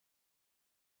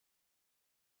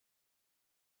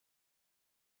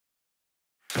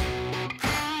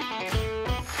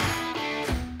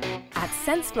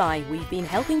senseFly, we've been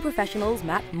helping professionals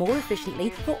map more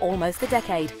efficiently for almost a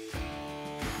decade.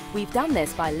 We've done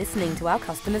this by listening to our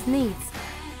customers' needs,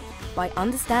 by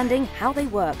understanding how they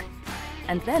work,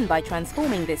 and then by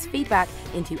transforming this feedback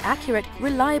into accurate,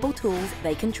 reliable tools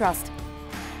they can trust.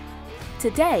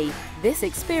 Today, this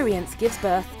experience gives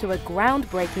birth to a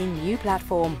groundbreaking new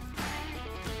platform,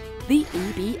 the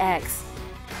eBee.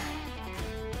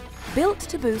 Built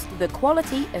to boost the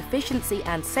quality, efficiency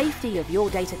and safety of your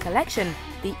data collection,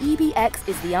 the eBee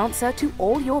is the answer to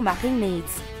all your mapping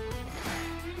needs.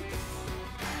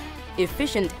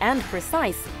 Efficient and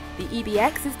precise, the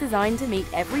eBee is designed to meet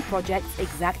every project's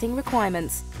exacting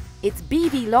requirements. Its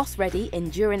BV loss-ready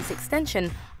endurance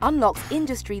extension unlocks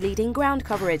industry-leading ground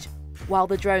coverage, while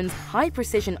the drone's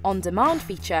high-precision on-demand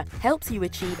feature helps you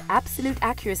achieve absolute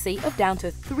accuracy of down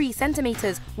to 3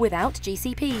 centimeters without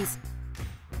GCPs.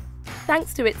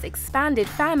 Thanks to its expanded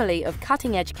family of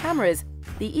cutting-edge cameras,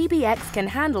 the eBee can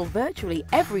handle virtually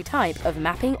every type of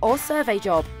mapping or survey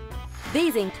job.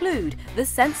 These include the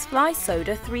senseFly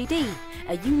Soda 3D,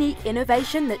 a unique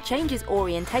innovation that changes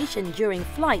orientation during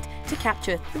flight to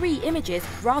capture 3 images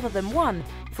rather than 1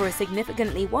 for a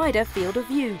significantly wider field of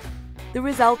view. The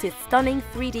result is stunning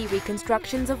 3D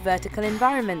reconstructions of vertical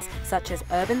environments such as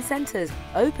urban centres,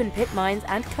 open pit mines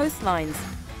and coastlines.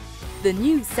 The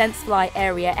new senseFly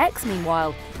Area X,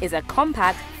 meanwhile, is a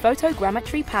compact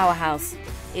photogrammetry powerhouse.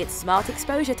 Its smart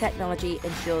exposure technology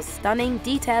ensures stunning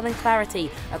detail and clarity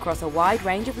across a wide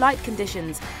range of light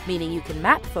conditions, meaning you can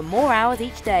map for more hours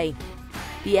each day.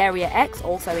 The Area X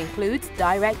also includes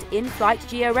direct in-flight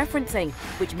georeferencing,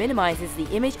 which minimizes the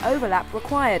image overlap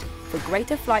required for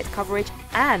greater flight coverage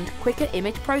and quicker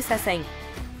image processing.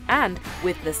 And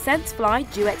with the senseFly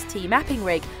GeoXT mapping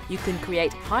rig, you can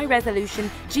create high-resolution,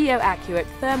 geo-accurate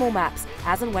thermal maps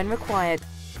as and when required.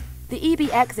 The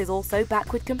eBee is also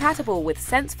backward compatible with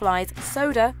senseFly's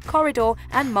Soda, Corridor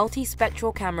and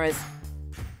multi-spectral cameras.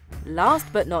 Last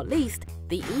but not least,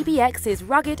 the eBee is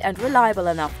rugged and reliable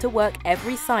enough to work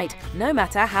every site, no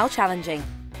matter how challenging.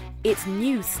 Its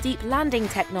new steep landing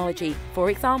technology, for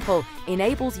example,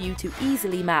 enables you to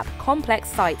easily map complex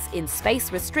sites in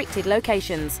space-restricted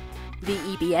locations. The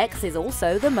eBee is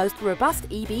also the most robust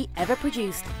eBee ever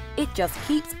produced. It just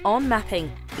keeps on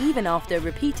mapping, even after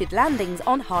repeated landings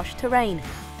on harsh terrain.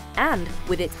 And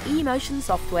with its eMotion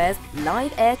software's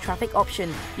live air traffic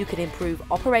option, you can improve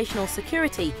operational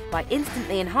security by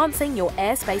instantly enhancing your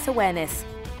airspace awareness.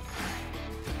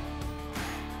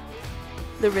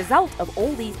 The result of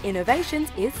all these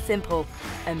innovations is simple: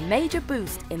 a major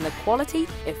boost in the quality,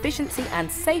 efficiency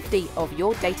and safety of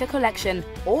your data collection,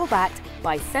 all backed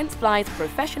by senseFly's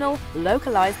professional,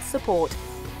 localized support.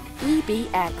 eBee.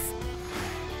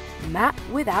 Map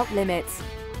without limits.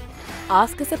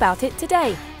 Ask us about it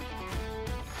today.